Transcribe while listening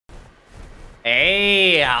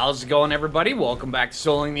Hey, how's it going, everybody? Welcome back to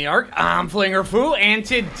Soloing the Ark. I'm Phlinger Phoo, and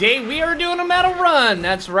today we are doing a metal run.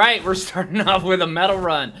 That's right, we're starting off with a metal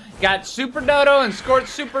run. Got Super Dodo and Scorch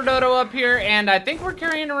Super Dodo up here, and I think we're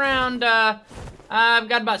carrying around, I've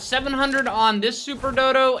got about 700 on this Super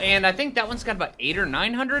Dodo, and I think that one's got about 800 or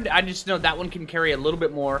 900. I just know that one can carry a little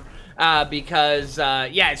bit more, because,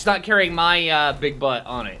 yeah, it's not carrying my, big butt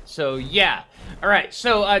on it. So, yeah. Alright,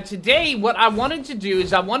 so, today, what I wanted to do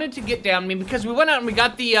is I wanted to get down, because we went out and we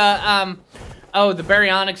got the, the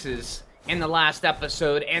Baryonyxes in the last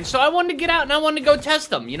episode, and so I wanted to get out and I wanted to go test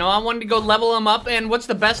them, you know, I wanted to go level them up, and what's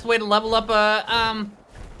the best way to level up a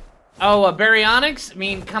Baryonyx? I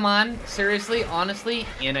mean, come on, seriously, honestly,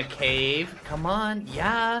 in a cave, come on,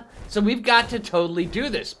 yeah. So we've got to totally do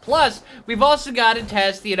this. Plus, we've also got to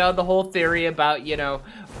test, you know, the whole theory about, you know,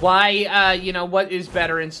 why, you know, what is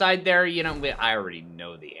better inside there, you know, I already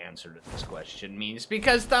know the answer to this question means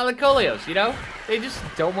because Thylacoleos, you know, they just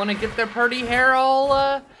don't want to get their pretty hair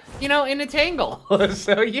all, you know, in a tangle.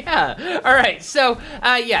 So, yeah. All right, so,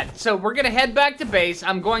 yeah, so we're going to head back to base.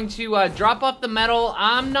 I'm going to drop off the metal.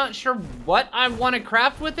 I'm not sure what I want to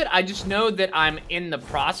craft with it. I just know that I'm in the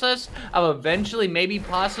process of eventually, maybe,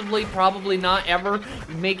 possibly, probably not ever,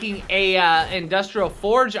 making a industrial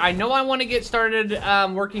forge. I know I want to get started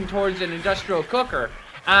working towards an industrial cooker,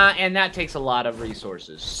 and that takes a lot of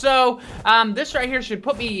resources. So, this right here should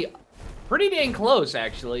put me pretty dang close,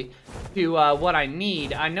 actually, to what I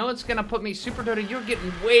need. I know it's gonna put me Super Dodo. You're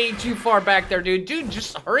getting way too far back there, dude. Dude,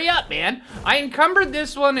 just hurry up, man. I encumbered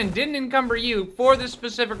this one and didn't encumber you for this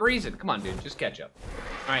specific reason. Come on, dude, just catch up.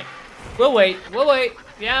 All right, we'll wait.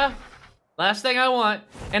 Yeah, last thing I want.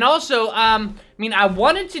 And also, I mean, I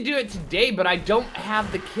wanted to do it today, but I don't have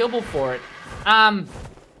the kibble for it.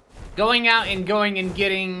 Going out and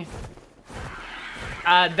getting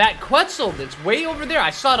that Quetzal that's way over there. I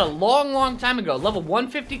saw it a long time ago. Level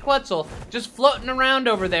 150 Quetzal just floating around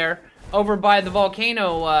over there, over by the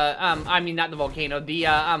volcano. I mean, not the volcano,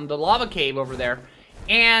 the lava cave over there.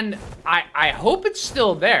 And I hope it's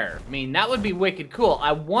still there. I mean, that would be wicked cool.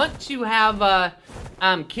 I want to have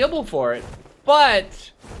kibble for it,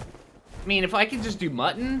 but I mean, if I could just do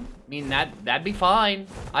mutton, I mean, that'd be fine.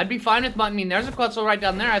 I'd be fine with mutton. I mean, there's a Quetzal right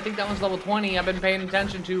down there. I think that one's level 20. I've been paying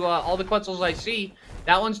attention to all the Quetzals I see.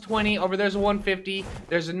 That one's 20. Over there's a 150.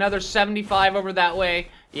 There's another 75 over that way.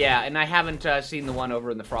 Yeah, and I haven't seen the one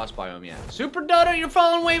over in the frost biome yet. Super Dodo, you're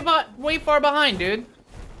falling way far behind, dude.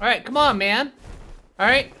 All right, come on, man. All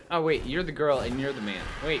right. Oh, wait, you're the girl and you're the man.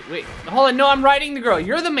 Wait. Hold on, no, I'm riding the girl.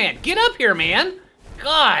 You're the man. Get up here, man.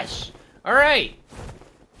 Gosh. All right.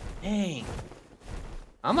 Dang.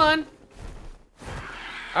 Come on.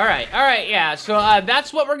 All right, yeah. So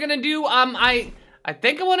that's what we're gonna do. I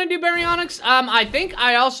think I want to do Baryonyx. I think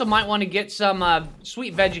I also might want to get some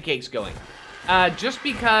sweet veggie cakes going. Just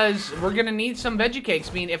because we're gonna need some veggie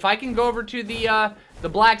cakes. I mean, if I can go over to the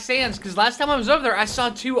Black Sands, because last time I was over there, I saw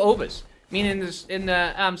 2 OVIS. I mean, in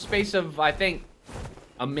the space of, I think,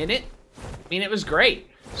 a minute. I mean, it was great.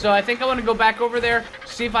 So I think I want to go back over there,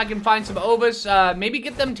 see if I can find some OVIS, maybe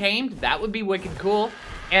get them tamed. That would be wicked cool.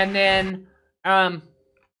 And then,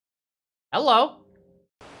 hello.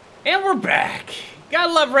 And we're back.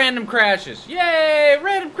 Gotta love random crashes. Yay,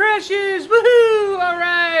 random crashes, woohoo! All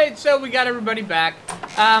right, so we got everybody back.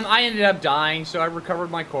 I ended up dying, so I recovered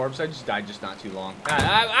my corpse. I just died just not too long.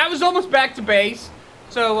 I was almost back to base,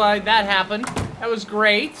 so that happened. That was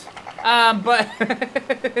great. But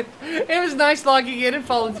it was nice logging in and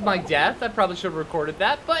falling to my death. I probably should have recorded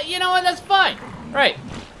that, but you know what, that's fine. Right,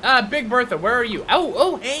 Big Bertha, where are you?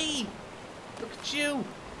 Oh, hey, look at you.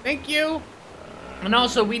 Thank you. And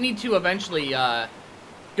also, we need to eventually,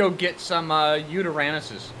 go get some,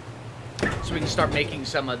 Uterannuses, so we can start making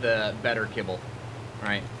some of the better kibble.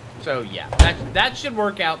 Right, so yeah, that should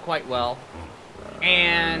work out quite well.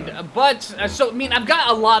 And, so, I mean, I've got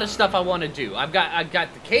a lot of stuff I want to do. I've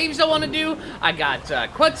got the caves I want to do. I got,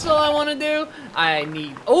 Quetzal I want to do. I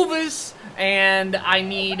need OVIS. And I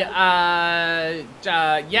need, yeah,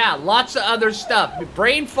 lots of other stuff.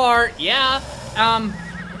 Brain fart, yeah.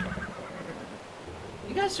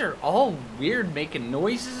 You guys are all weird making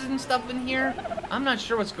noises and stuff in here. I'm not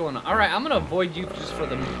sure what's going on. All right, I'm going to avoid you just for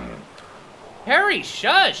the... Harry,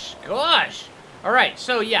 shush. Gosh. All right,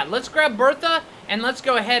 so yeah, let's grab Bertha and let's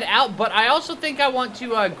go head out. But I also think I want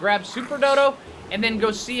to grab Super Dodo and then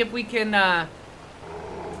go see if we can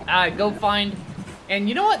go find... And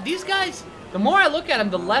you know what? These guys, the more I look at them,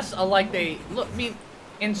 the less alike they look. I mean,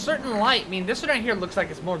 in certain light, I mean, this one right here looks like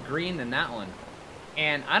it's more green than that one.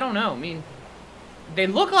 And I don't know. I mean, they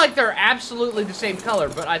look like they're absolutely the same color,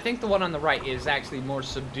 but I think the one on the right is actually more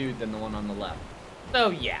subdued than the one on the left.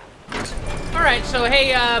 So, yeah. All Alright, so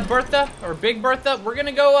hey, Bertha, or Big Bertha, we're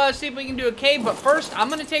gonna go see if we can do a cave, but first, I'm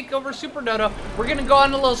gonna take over Super Dodo. We're gonna go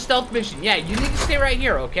on a little stealth mission. Yeah, you need to stay right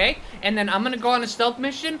here, okay? And then I'm gonna go on a stealth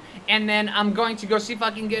mission, and then I'm going to go see if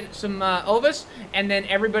I can get some OVIS, and then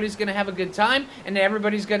everybody's gonna have a good time, and then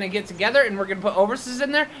everybody's gonna get together, and we're gonna put OVISes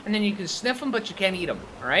in there, and then you can sniff them, but you can't eat them,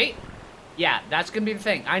 alright? Yeah, that's gonna be the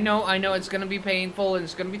thing. I know it's gonna be painful, and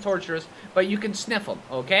it's gonna be torturous, but you can sniff them,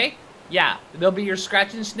 okay? Yeah, they'll be your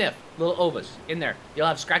scratch and sniff little OVIS in there. You'll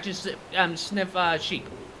have scratch and sniff sheep.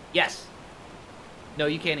 Yes. No,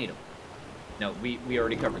 you can't eat them. No, we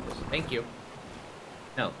already covered this. Thank you.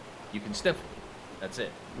 No, you can sniff them. That's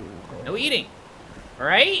it. No eating. All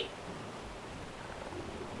right?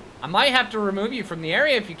 I might have to remove you from the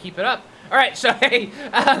area if you keep it up. All right, so hey,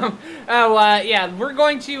 yeah, we're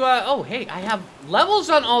going to, oh, hey, I have levels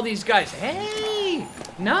on all these guys. Hey,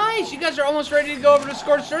 nice. You guys are almost ready to go over to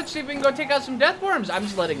Scorched Earth, see if we can go take out some death worms. I'm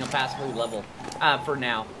just letting them pass through level for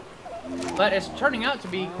now. But it's turning out to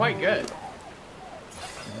be quite good.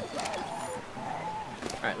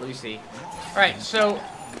 All right, let me see. All right, so,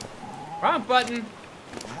 wrong button.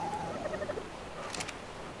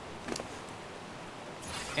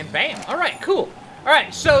 And bam. All right, cool. All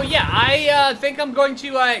right, so yeah, I think I'm going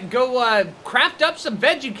to go craft up some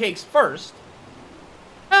veggie cakes first.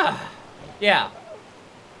 Yeah.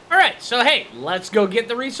 All right, so hey, let's go get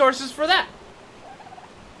the resources for that.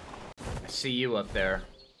 I see you up there.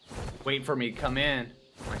 Wait for me to come in.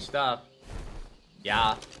 My stuff.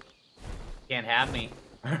 Yeah. Can't have me.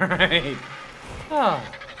 All right. Oh.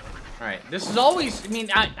 All right, this is always, I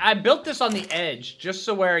mean, I built this on the edge just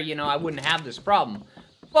so where, you know, I wouldn't have this problem.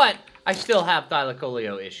 But I still have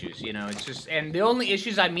thylacoleo issues, you know, it's just, and the only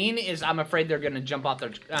issues I mean is I'm afraid they're going to jump off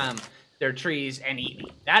their trees and eat me.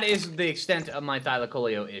 That is the extent of my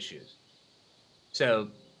thylacoleo issues. So,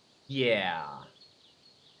 yeah.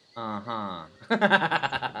 Uh-huh.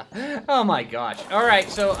 Oh my gosh. All right,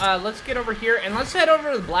 so let's get over here and let's head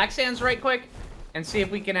over to the Black Sands right quick and see if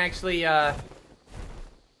we can actually,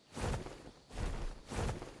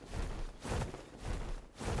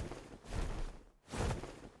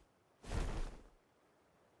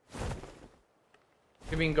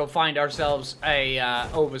 we can go find ourselves a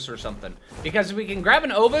OVIS or something. Because if we can grab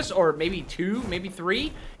an OVIS, or maybe 2, maybe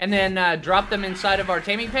 3, and then drop them inside of our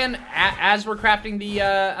taming pen as we're crafting the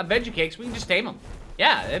veggie cakes, we can just tame them.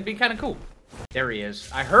 Yeah, it'd be kind of cool. There he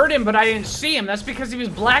is. I heard him, but I didn't see him. That's because he was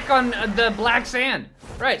black on the black sand.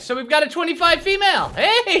 Right, so we've got a 25 female.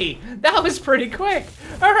 Hey, that was pretty quick.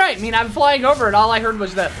 All right, I mean, I'm flying over it. All I heard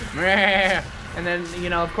was the meh. And then, you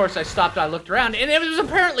know, of course, I stopped, I looked around, and it was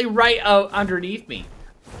apparently right underneath me.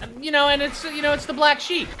 You know, and it's, you know, it's the black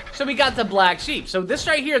sheep. So we got the black sheep. So this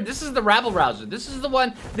right here, this is the rabble rouser. This is the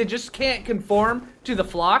one that just can't conform to the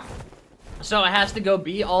flock. So it has to go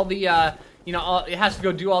be all the, you know, it has to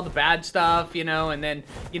go do all the bad stuff, you know, and then,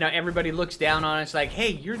 you know, everybody looks down on it. It's like, hey,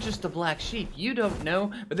 you're just a black sheep. You don't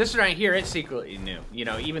know. But this right here, it secretly knew, you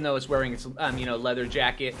know, even though it's wearing its, you know, leather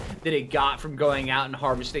jacket that it got from going out and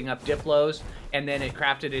harvesting up diplos. And then it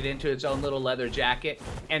crafted it into its own little leather jacket.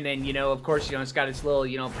 And then, you know, of course, you know, it's got its little,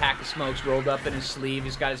 you know, pack of smokes rolled up in his sleeve.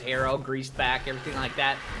 He's got his hair all greased back, everything like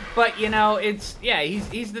that. But, you know, it's, yeah,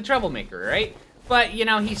 he's the troublemaker, right? But, you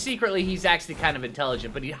know, he's actually kind of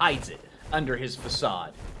intelligent, but he hides it under his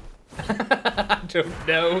facade. I don't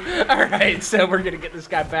know. All right, so we're going to get this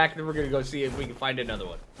guy back, and then we're going to go see if we can find another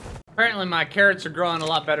one. Apparently, my carrots are growing a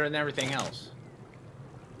lot better than everything else.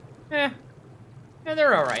 Yeah,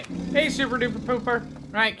 they're all right. Hey, Super Duper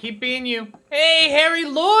Pooper. Right, keep being you. Hey, Harry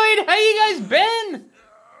Lloyd, how you guys been?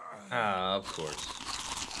 Of course.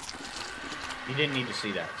 You didn't need to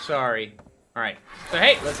see that. Sorry. All right. So,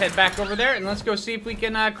 hey, let's head back over there, and let's go see if we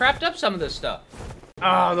can craft up some of this stuff.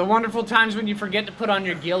 Oh, the wonderful times when you forget to put on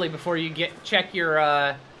your ghillie before you check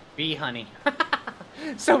your bee honey.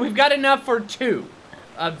 So we've got enough for 2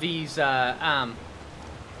 of these, the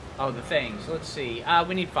things. Let's see.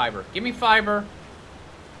 We need fiber. Give me fiber.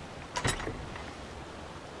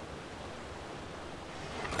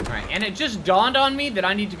 Alright, and it just dawned on me that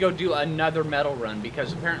I need to go do another metal run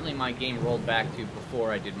because apparently my game rolled back to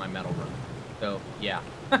before I did my metal run. So, yeah.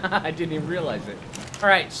 I didn't even realize it.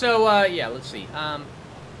 Alright, so, yeah, let's see.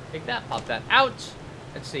 Take that, pop that out.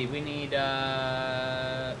 Let's see, we need,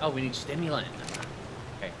 oh, we need stimulant.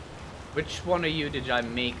 Okay. Which one of you did I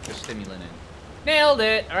make the stimulant in? Nailed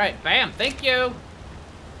it! Alright, bam, thank you!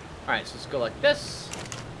 Alright, so let's go like this.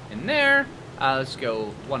 In there. Let's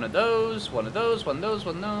go one of those, one of those, one of those,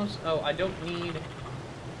 one of those. Oh, I don't need...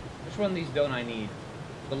 Which one of these don't I need?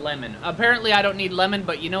 The lemon. Apparently I don't need lemon,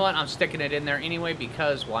 but you know what? I'm sticking it in there anyway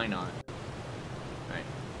because why not? Alright.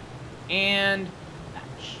 And...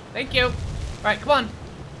 Thank you. Alright, come on.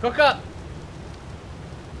 Cook up.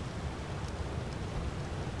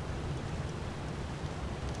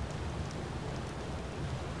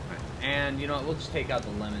 And you know what, we'll just take out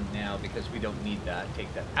the lemon now because we don't need that.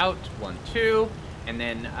 Take that out, 1, 2, and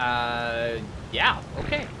then, yeah,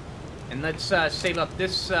 okay. And let's save up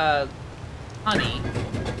this honey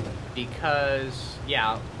because,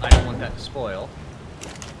 yeah, I don't want that to spoil.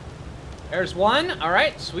 There's one. All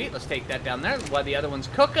right, sweet. Let's take that down there. While the other one's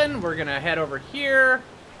cooking, we're gonna head over here.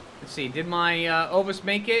 Let's see, did my Ovis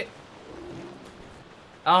make it?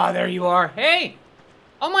 Ah, there you are. Hey!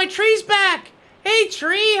 Oh, my tree's back! Hey,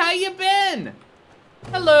 tree, how you been?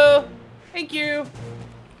 Hello. Thank you.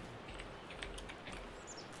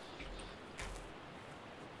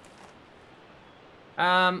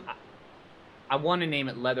 I want to name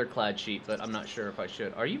it Leatherclad Sheep, but I'm not sure if I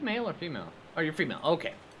should. Are you male or female? Oh, you're female.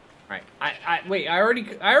 Okay. All right. Wait, I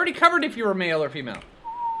already covered if you were male or female.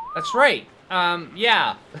 That's right.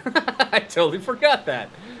 Yeah. I totally forgot that.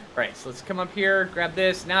 All right, so let's come up here, grab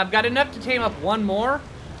this. Now I've got enough to tame up one more.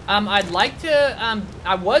 I'd like to,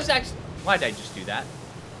 I was actually, why did I just do that?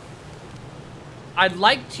 I'd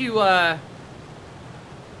like to,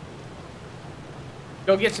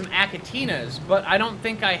 go get some Acatinas, but I don't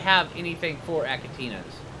think I have anything for Acatinas.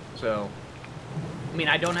 So, I mean,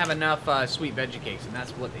 I don't have enough, sweet veggie cakes, and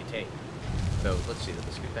that's what they take. So, let's see,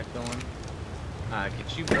 let's get that going.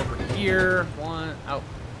 Get you over here. One, oh,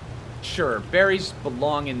 sure, berries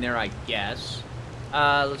belong in there, I guess.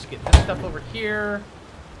 Let's get this stuff over here.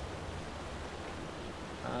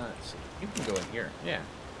 Let's see. You can go in here. Yeah.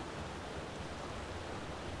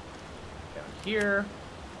 Down here.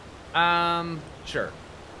 Sure.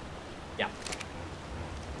 Yeah.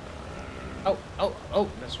 Oh,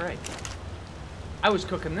 that's right. I was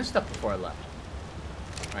cooking this stuff before I left.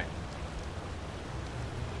 All right.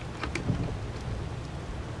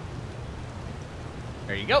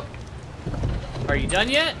 There you go. Are you done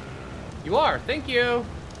yet? You are. Thank you.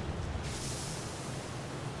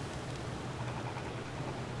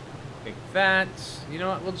 Take that. You know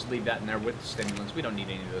what? We'll just leave that in there with the stimulants. We don't need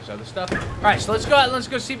any of those other stuff. All right, so let's go out and let's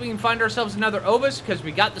go see if we can find ourselves another Ovis because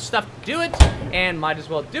we got the stuff to do it and might as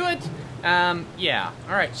well do it. Yeah.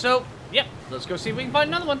 All right, so, yep. Let's go see if we can find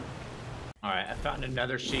another one. All right, I found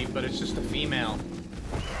another sheep, but it's just a female.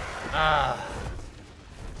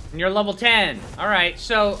 And you're level 10. All right,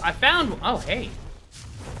 so I found, oh, hey.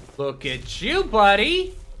 Look at you,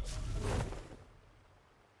 buddy.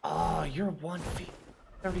 Oh, you're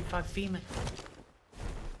 135 female.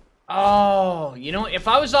 Oh, you know, if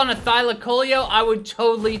I was on a Thylacoleo, I would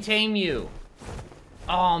totally tame you.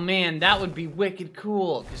 Oh, man, that would be wicked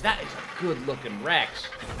cool, because that is a good-looking Rex.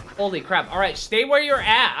 Holy crap. All right, stay where you're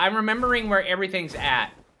at. I'm remembering where everything's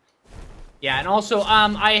at. Yeah, and also,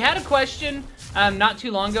 I had a question not too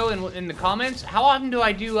long ago in the comments. How often do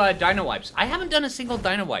I do dino wipes? I haven't done a single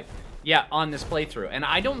dino wipe yet on this playthrough, and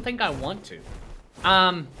I don't think I want to.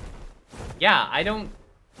 Yeah, I don't...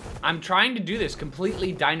 I'm trying to do this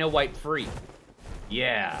completely dino wipe free.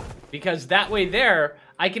 Yeah, because that way there,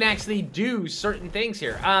 I can actually do certain things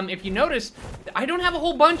here. If you notice, I don't have a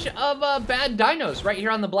whole bunch of bad dinos right here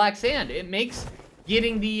on the black sand. It makes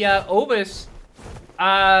getting the Ovis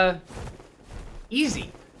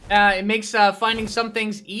easy. It makes finding some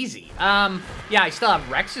things easy. Yeah, I still have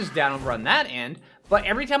Rexes down over on that end, but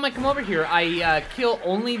every time I come over here, I kill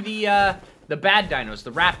only the bad dinos,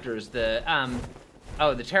 the raptors, the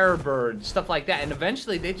oh, the terror birds, stuff like that, and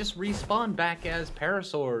eventually they just respawn back as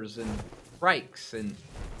parasaurs and Rikes and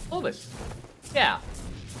Ovis. Yeah,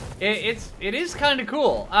 it is kind of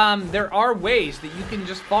cool. There are ways that you can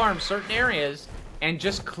just farm certain areas and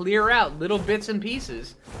just clear out little bits and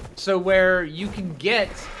pieces, so where you can get,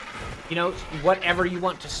 you know, whatever you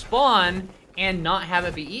want to spawn and not have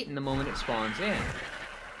it be eaten the moment it spawns in.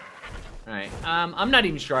 Alright, I'm not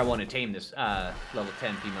even sure I want to tame this level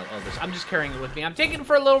 10 female Ovis. I'm just carrying it with me. I'm taking it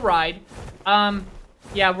for a little ride.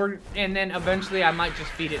 Yeah, and then eventually I might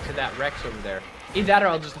just feed it to that Rex over there. Either that or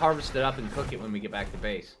I'll just harvest it up and cook it when we get back to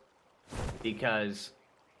base. Because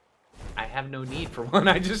I have no need for one.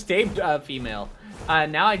 I just tamed a female.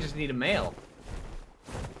 Now I just need a male.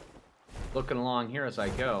 Looking along here as I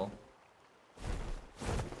go.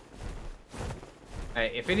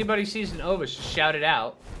 If anybody sees an Ovis, just shout it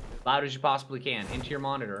out. Loud as you possibly can, into your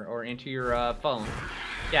monitor or into your phone.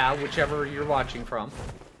 Yeah, whichever you're watching from.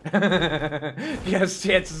 Yes,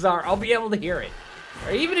 chances are I'll be able to hear it.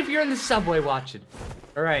 Or even if you're in the subway watching.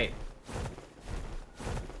 All right.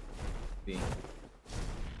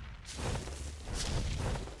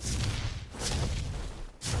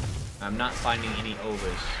 I'm not finding any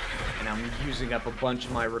Ovis. And I'm using up a bunch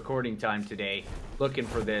of my recording time today looking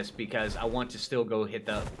for this because I want to still go hit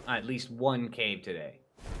the at least one cave today.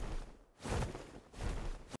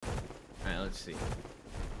 Alright, let's see.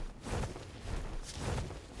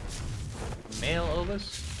 Male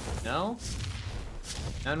Ovis? No?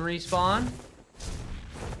 None respawn?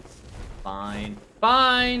 Fine.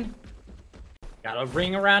 Fine! Got a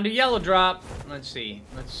ring around a yellow drop. Let's see.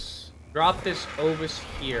 Let's drop this Ovis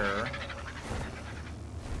here.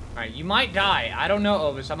 Alright, you might die. I don't know,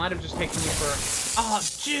 Ovis. I might have just taken you for... Oh,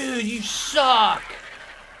 dude, you suck!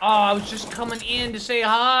 Oh, I was just coming in to say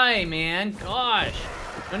hi, man. Gosh.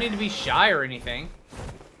 No need to be shy or anything.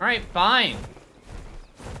 Alright, fine.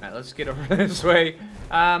 Alright, let's get over this way.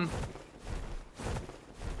 I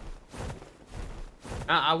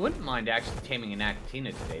wouldn't mind actually taming an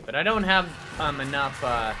Acatina today, but I don't have enough,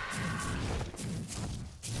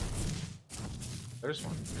 There's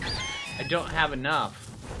one. I don't have enough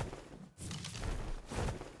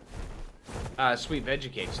sweet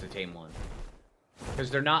vegecates to tame one.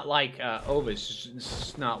 Because they're not like Ovis.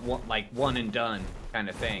 It's not like one and done kind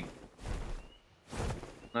of thing.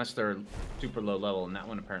 Unless they're super low level, and that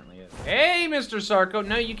one apparently is. Hey, Mr. Sarko!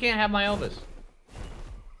 No, you can't have my Ovis.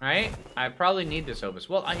 Right? I probably need this Ovis.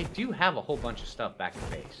 Well, I do have a whole bunch of stuff back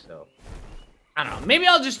at base, so... I don't know. Maybe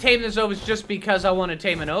I'll just tame this Ovis just because I want to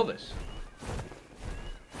tame an Ovis.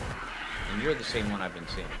 And you're the same one I've been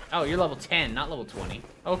seeing. Oh, you're level 10, not level 20.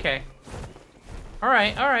 Okay.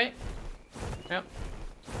 Alright, alright. Yep.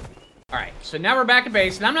 Alright, so now we're back at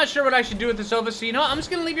base, and I'm not sure what I should do with this Ovis, so you know what? I'm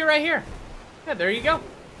just gonna leave you right here. Yeah, there you go.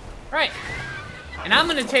 Right. And I'm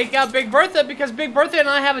gonna take out Big Bertha because Big Bertha and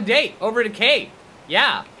I have a date over at a cave.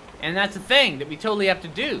 Yeah. And that's a thing that we totally have to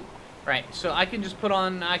do. Right, so I can just put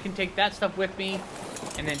on, I can take that stuff with me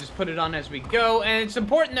and then just put it on as we go. And it's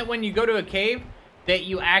important that when you go to a cave that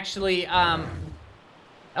you actually,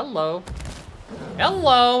 hello.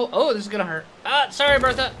 Hello. Oh, this is gonna hurt. Sorry,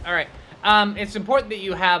 Bertha. All right. It's important that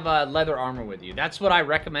you have leather armor with you. That's what I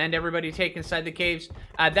recommend everybody take inside the caves.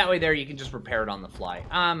 That way there you can just repair it on the fly.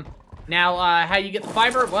 Now, how you get the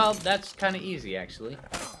fiber? Well, that's kind of easy, actually.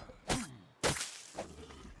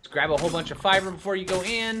 Just grab a whole bunch of fiber before you go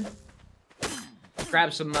in.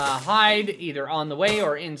 Grab some hide, either on the way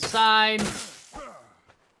or inside.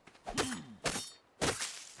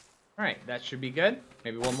 Alright, that should be good.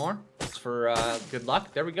 Maybe one more. It's for good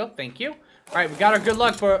luck. There we go. Thank you. Alright, we got our good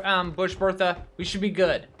luck for Bush Bertha. We should be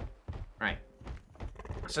good. Alright.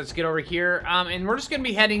 So let's get over here. And we're just going to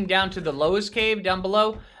be heading down to the lowest cave down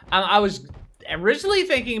below. I was originally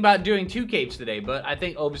thinking about doing 2 caves today, but I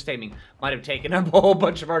think Ovis taming might have taken up a whole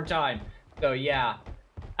bunch of our time. So, yeah.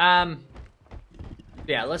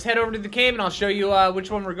 Yeah, let's head over to the cave, and I'll show you which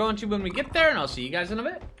one we're going to when we get there, and I'll see you guys in a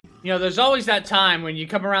bit. You know, there's always that time when you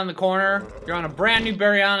come around the corner, you're on a brand new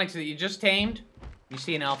Baryonyx that you just tamed, you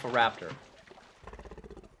see an Alpha Raptor.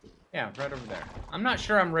 Yeah, right over there. I'm not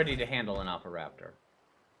sure I'm ready to handle an Alpha Raptor.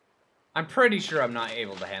 I'm pretty sure I'm not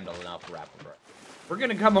able to handle an Alpha Raptor. We're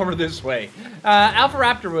gonna come over this way. Alpha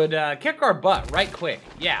Raptor would kick our butt right quick.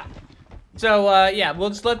 Yeah. So, yeah, we'll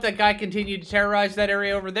just let that guy continue to terrorize that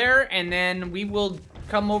area over there, and then we will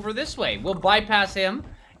come over this way. We'll bypass him,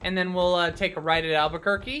 and then we'll take a right at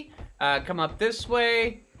Albuquerque, come up this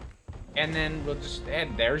way, and then we'll just,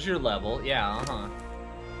 and there's your level. Yeah, uh-huh.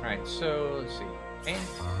 Alright, so, let's see. And,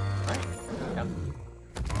 right. Yep.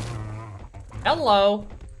 Hello.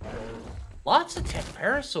 Lots of tech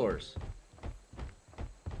parasaurs.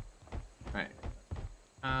 Alright.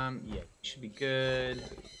 Yeah, should be good.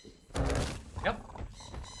 Yep.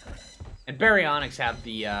 And Baryonyx have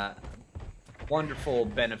the, wonderful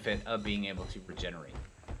benefit of being able to regenerate.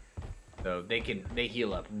 So they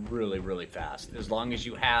heal up really, really fast. As long as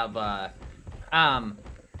you have, I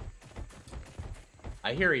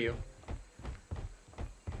hear you.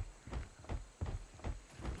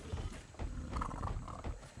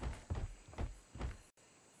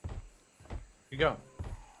 Here you go.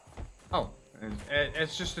 Oh,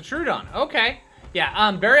 it's just a Trudon. Okay. Yeah,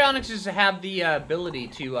 Baryonyxes have the ability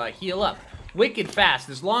to heal up wicked fast,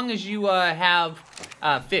 as long as you have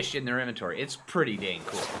fish in their inventory. It's pretty dang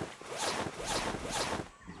cool.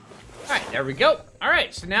 Alright, there we go.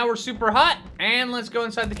 Alright, so now we're super hot, and let's go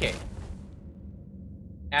inside the cave.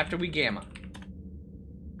 After we gamma.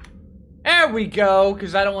 There we go,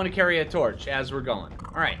 because I don't want to carry a torch as we're going.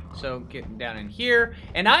 Alright, so getting down in here.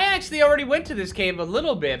 And I actually already went to this cave a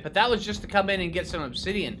little bit, but that was just to come in and get some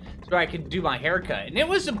obsidian so I could do my haircut. And it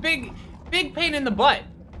was a big pain in the butt.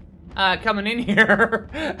 Coming in here.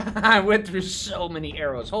 I went through so many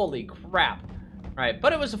arrows. Holy crap. Right,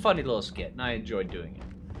 but it was a funny little skit, and I enjoyed doing it.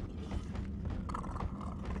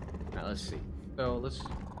 Alright, let's see. So, let's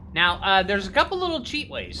Now, there's a couple little cheat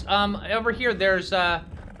ways. Over here, there's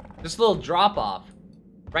this little drop-off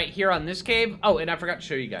right here on this cave. Oh, and I forgot to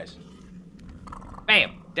show you guys.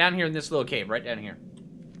 Bam! Down here in this little cave, right down here.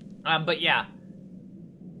 But yeah,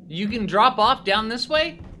 you can drop off down this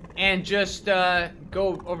way and just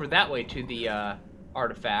go over that way to the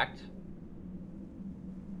artifact.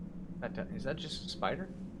 Is that just a spider?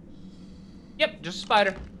 Yep, just a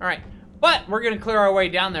spider. All right, but we're gonna clear our way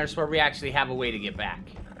down there so where we actually have a way to get back.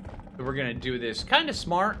 So we're gonna do this kind of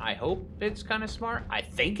smart. I hope it's kind of smart. I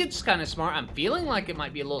think it's kind of smart. I'm feeling like it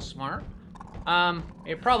might be a little smart.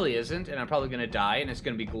 It probably isn't, and I'm probably gonna die, and it's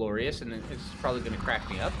gonna be glorious, and it's probably gonna crack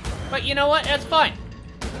me up. But you know what? That's fine.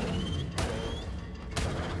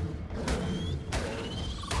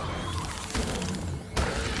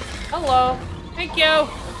 Hello. Thank you.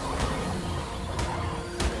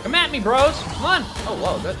 Come at me, bros. Come on. Oh,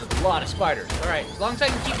 whoa, that's a lot of spiders. All right, as long as I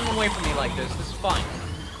can keep them away from me like this is fine.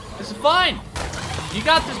 This is fine. You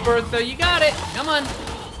got this, Bertha. You got it. Come on.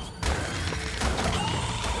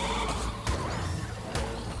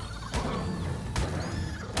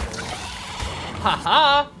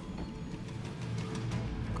 Haha.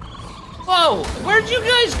 Whoa, where'd you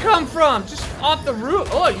guys come from? Just off the roof.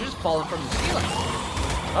 Oh, you're just falling from the ceiling.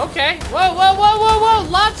 Okay. Whoa, whoa, whoa, whoa, whoa.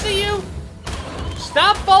 Lots of you.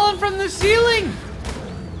 Stop falling from the ceiling.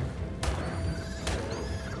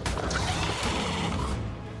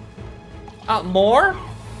 More?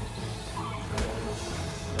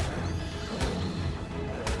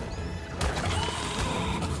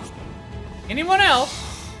 Anyone else?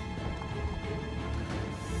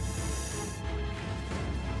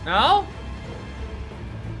 No?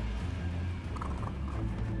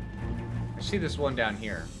 I see this one down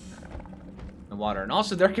here in the water. And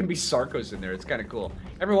also there can be Sarcos in there. It's kind of cool.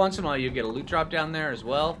 Every once in a while you get a loot drop down there as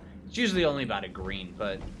well. It's usually only about a green,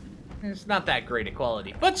 but it's not that great a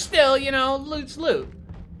quality. But still, you know, loot's loot.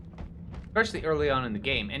 Especially early on in the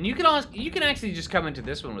game. And you can actually just come into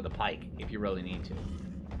this one with a pike if you really need to.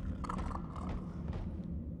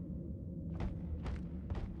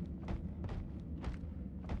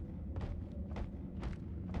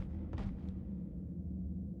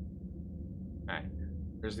 Alright,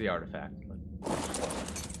 there's the artifact. I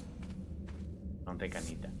don't think I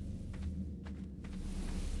need that.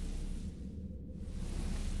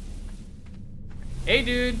 Hey,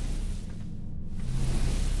 dude.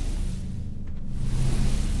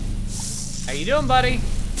 How you doing, buddy?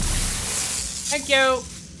 Thank you.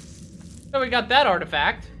 So we got that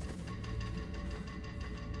artifact.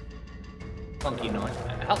 Funky noise.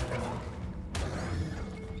 Help.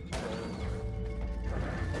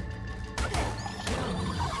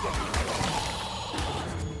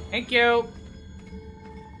 Thank you.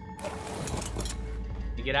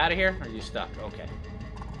 You get out of here? Or are you stuck? Okay.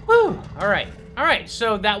 Whew. All right. All right.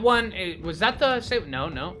 So that one, was that the same? No,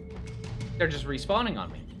 no. They're just respawning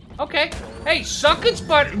on me. Okay. Hey, suck it,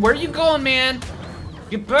 spider. Where you going, man?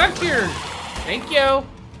 Get back here. Thank you.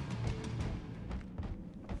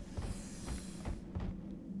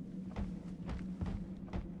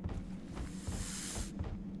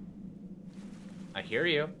 I hear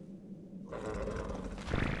you.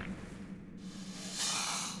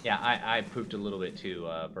 Yeah, I pooped a little bit too,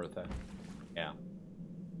 Bertha. Yeah.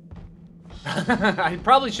 I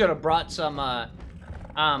probably should have brought some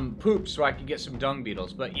poop so I could get some dung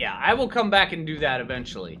beetles, but yeah, I will come back and do that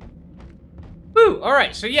eventually. Woo! All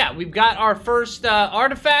right, so yeah, we've got our first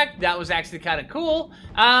artifact. That was actually kind of cool.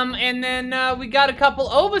 And then we got a couple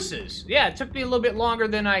OVISes. Yeah, it took me a little bit longer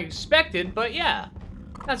than I expected, but yeah,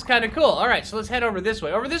 that's kind of cool. All right, so let's head over this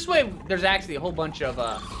way. Over this way, there's actually a whole bunch of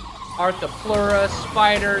Arthropleura,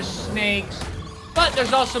 spiders, snakes, but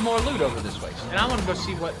there's also more loot over this way. And I want to go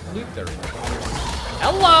see what loot there is.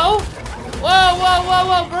 Hello! Whoa, whoa, whoa,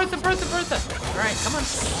 whoa! Bertha, Bertha, Bertha! Alright, come on.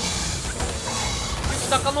 You're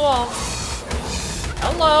stuck on the wall.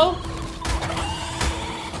 Hello!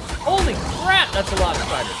 Holy crap, that's a lot of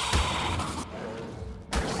spiders.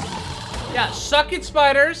 Yeah, suck it,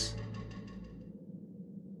 spiders!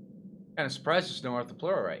 Kind of surprised there's no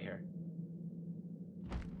Arthropleura right here.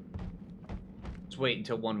 Let's wait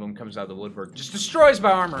until one of them comes out of the woodwork. Just destroys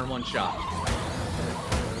my armor in one shot.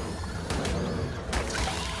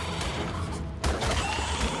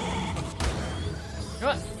 Come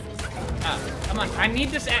on. Come on. I need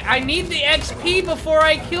this. I need the XP before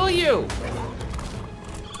I kill you.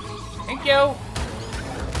 Thank you.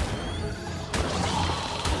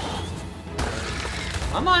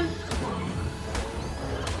 Come on.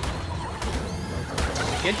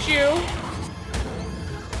 Get you.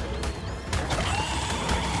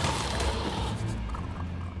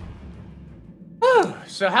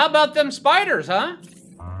 So how about them spiders, huh?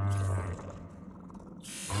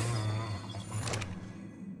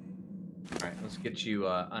 Let's get you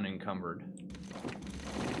unencumbered.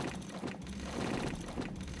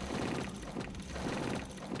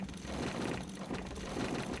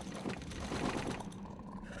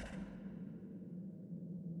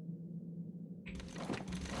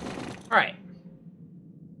 All right.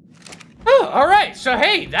 Oh, all right. So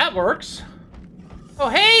hey, that works. Oh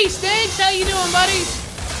hey, Snakes, how you doing, buddy?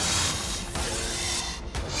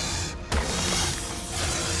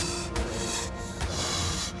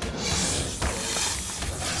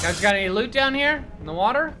 Guys, got any loot down here in the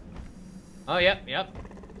water? Oh, yep.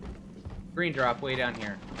 Green drop way down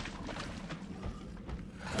here.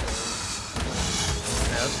 All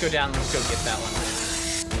right, let's go down. Let's go get that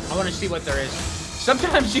one. I want to see what there is.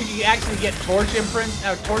 Sometimes you can actually get torch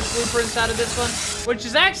blueprints out of this one, which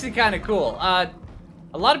is actually kind of cool. A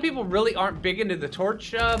lot of people really aren't big into the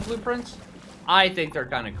torch blueprints. I think they're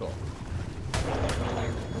kind of cool.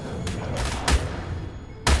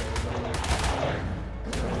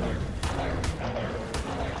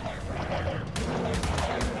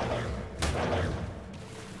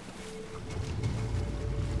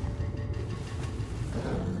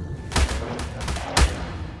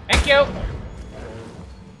 Thank you.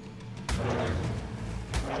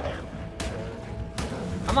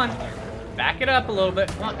 Come on. Back it up a little bit.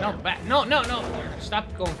 Come on, no, back. No.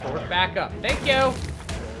 Stop going forward. Back up. Thank you.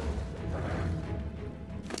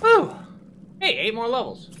 Whew. Hey, 8 more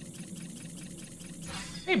levels.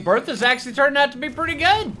 Hey, Bertha's actually turned out to be pretty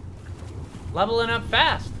good. Leveling up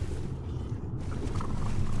fast.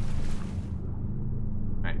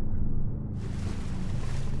 Alright.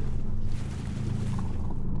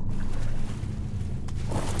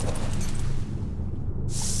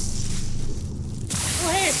 Oh,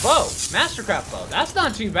 hey, bow. Mastercraft bow. That's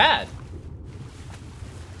not too bad.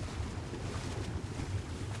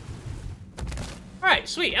 Alright,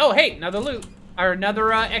 sweet. Oh, hey, another loot. Or another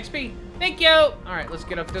XP. Thank you. Alright, let's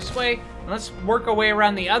get up this way. And let's work our way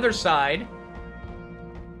around the other side.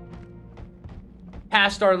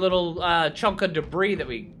 Past our little chunk of debris that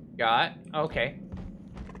we got. Okay.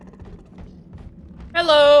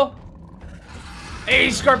 Hello. Hey,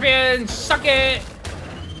 Scorpion. Suck it.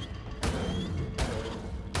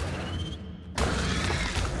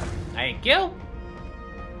 Thank you.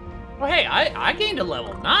 Oh, hey, I gained a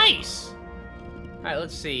level. Nice. All right,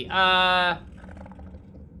 let's see. Start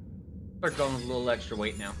going with a little extra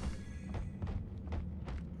weight now.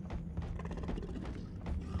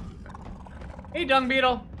 Hey, Dung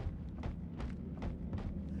Beetle.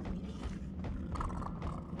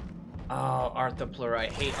 Oh, Arthroplura. I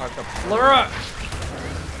hate Arthroplura.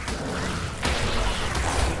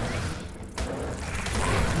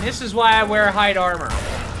 And this is why I wear hide armor.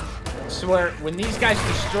 So where when these guys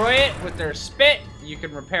destroy it with their spit, you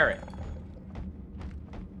can repair it.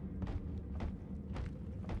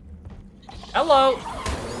 Hello.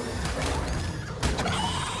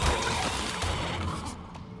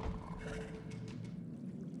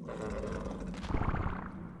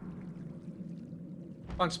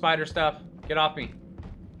 Fun spider stuff. Get off me.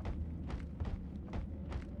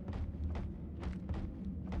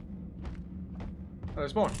 Oh,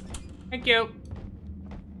 there's more. Thank you.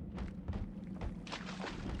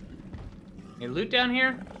 Any loot down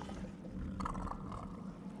here?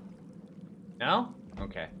 No?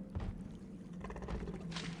 Okay.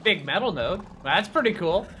 Big metal node. Well, that's pretty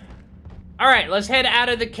cool. All right, let's head out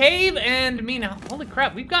of the cave and holy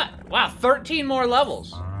crap, we've got, wow, 13 more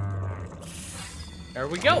levels. There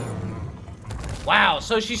we go. Wow,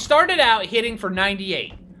 so she started out hitting for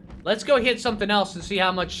 98. Let's go hit something else and see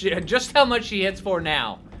how much, just how much she hits for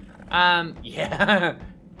now. Yeah.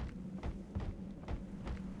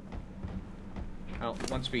 Oh,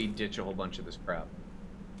 once we ditch a whole bunch of this crap.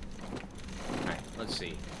 All right, let's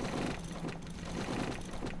see.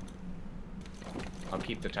 I'll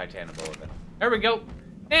keep the Titanoboa with it. There we go.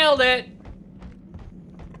 Nailed it.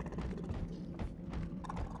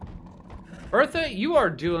 Bertha, you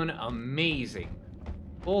are doing amazing.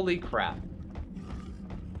 Holy crap.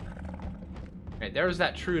 Alright, there's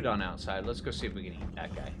that Trudon outside. Let's go see if we can eat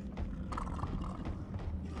that guy.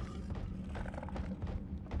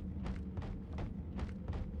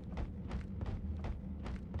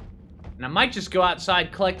 And I might just go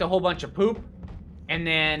outside, collect a whole bunch of poop, and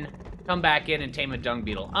then come back in and tame a dung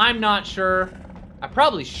beetle. I'm not sure. I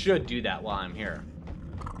probably should do that while I'm here.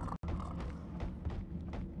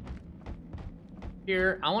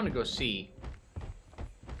 Here, I want to go see.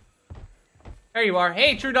 There you are.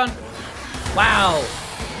 Hey, Trudon. Wow.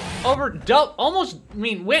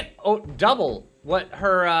 Went double what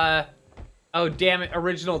her,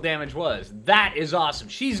 original damage was. That is awesome.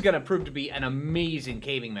 She's gonna prove to be an amazing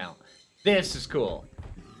caving mount. This is cool.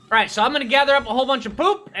 Alright, so I'm gonna gather up a whole bunch of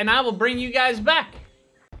poop, and I will bring you guys back.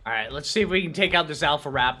 Alright, let's see if we can take out this alpha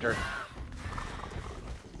raptor.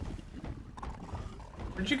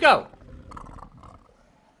 Where'd you go?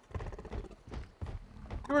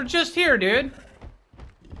 You were just here, dude.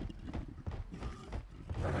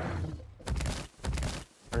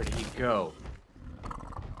 Where did he go?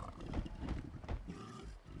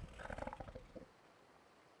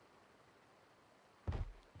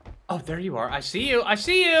 Oh, there you are. I see you. I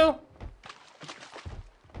see you.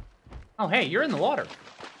 Oh, hey, you're in the water.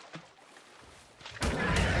 Come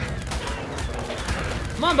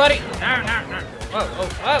on, buddy. No, no, no. Whoa, whoa,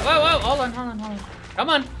 whoa, whoa, whoa. Hold on, hold on, hold on. Come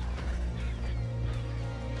on.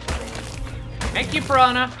 Thank you,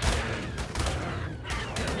 Piranha.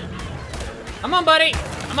 Come on, buddy.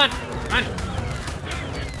 Come on. Come on.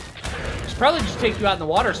 I should probably just take you out in the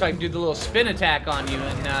water so I can do the little spin attack on you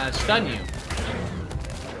and stun you.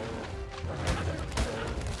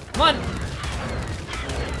 Come on.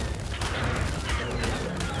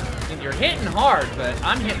 And you're hitting hard, but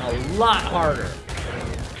I'm hitting a lot harder.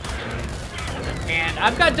 And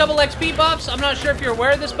I've got double XP buffs. I'm not sure if you're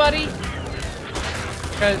aware of this, buddy.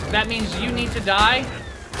 Because that means you need to die.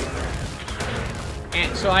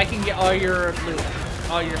 And so I can get all your loot,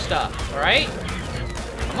 all your stuff, alright?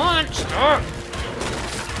 Come on, stop!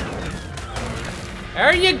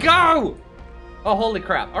 There you go! Oh, holy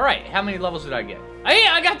crap. Alright, how many levels did I get? Hey,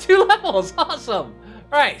 I got 2 levels! Awesome!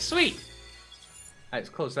 Alright, sweet. Alright, let's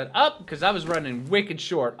close that up, because I was running wicked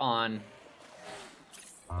short on...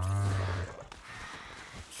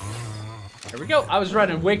 There we go. I was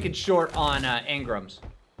running wicked short on engrams.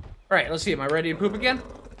 Alright, let's see. Am I ready to poop again?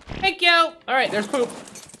 Thank you! Alright, there's poop.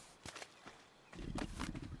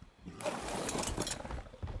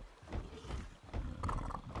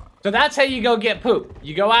 So that's how you go get poop.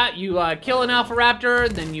 You go out, you kill an alpha raptor,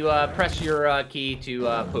 then you press your key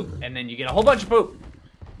to poop. And then you get a whole bunch of poop.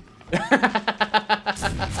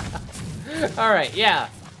 Alright, yeah.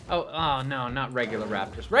 Oh, no, not regular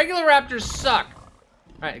raptors. Regular raptors suck.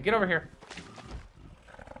 Alright, get over here.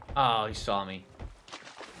 Oh, he saw me.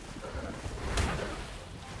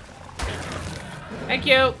 Thank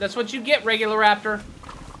you. That's what you get, regular raptor.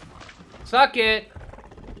 Suck it.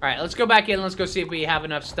 Alright, let's go back in. Let's go see if we have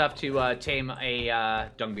enough stuff to tame a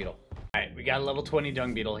dung beetle. Alright, we got a level 20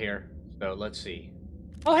 dung beetle here. So let's see.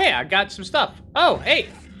 Oh, hey, I got some stuff. Oh, hey.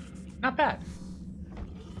 Not bad.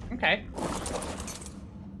 Okay.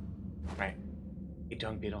 Alright. Hey,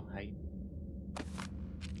 dung beetle. Hey.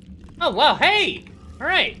 Oh, wow. Hey.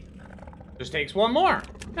 Alright. Just takes one more.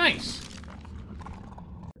 Nice.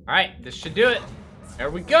 Alright, this should do it. There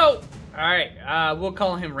we go. Alright, we'll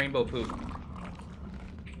call him Rainbow Poop.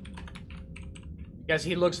 Because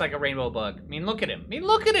he looks like a rainbow bug. I mean, look at him. I mean,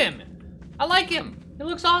 look at him. I like him. He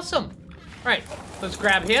looks awesome. Alright, let's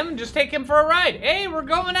grab him and just take him for a ride. Hey, we're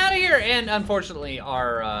going out of here. And unfortunately,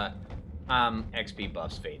 our XP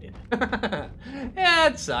buffs faded. Yeah,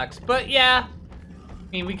 it sucks. But yeah,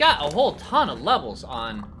 I mean, we got a whole ton of levels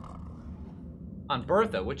on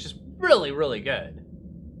Bertha, which is really, really good.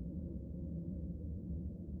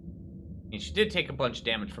 I mean, she did take a bunch of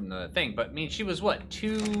damage from the thing, but I mean, she was what,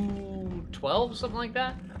 212, something like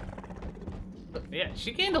that? But, yeah,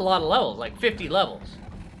 she gained a lot of levels, like 50 levels.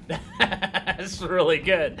 That's really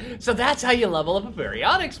good. So that's how you level up a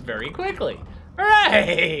Baryonyx very quickly. All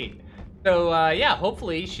right. So yeah,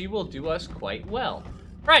 hopefully she will do us quite well.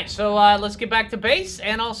 All right, so let's get back to base,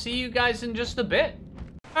 and I'll see you guys in just a bit.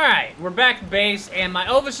 All right, we're back at base, and my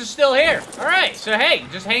OVIS is still here. All right, so hey,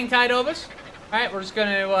 just hang tight, OVIS. All right, we're just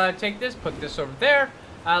gonna take this, put this over there.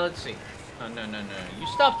 Let's see. Oh, no, no, no. You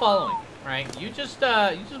stop following, right? You just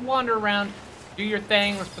wander around, do your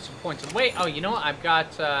thing. Let's put some points of weight. Oh, you know what? I've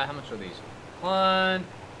got, how much are these? 1,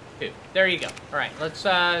 2. There you go. All right, let's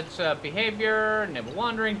behavior, nibble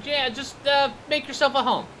wandering. Yeah, just make yourself a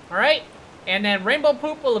home, all right? And then Rainbow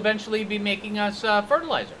Poop will eventually be making us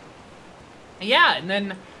fertilizer. Yeah, and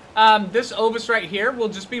then this OVIS right here will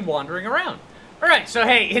just be wandering around. Alright, so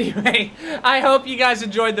hey, anyway, I hope you guys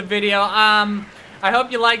enjoyed the video. I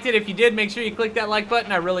hope you liked it. If you did, make sure you click that like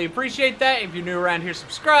button. I really appreciate that. If you're new around here,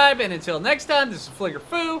 subscribe. And until next time, this is Phlinger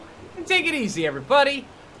Phoo. And take it easy, everybody.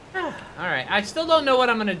 Alright, I still don't know what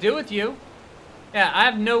I'm going to do with you. Yeah, I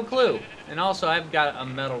have no clue. And also, I've got a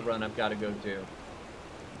metal run I've got to go do.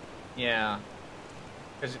 Yeah.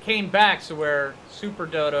 Because it came back to where Super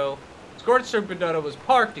Dodo, Scorched Super Dodo was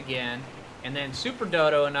parked again. And then Super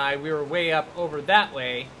Dodo and I, we were way up over that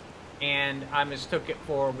way, and I mistook it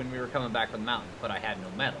for when we were coming back from the mountain, but I had no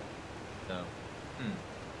metal. So,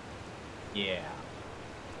 yeah.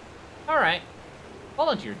 Alright.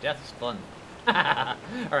 Falling to your death is fun.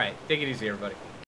 Alright, take it easy, everybody.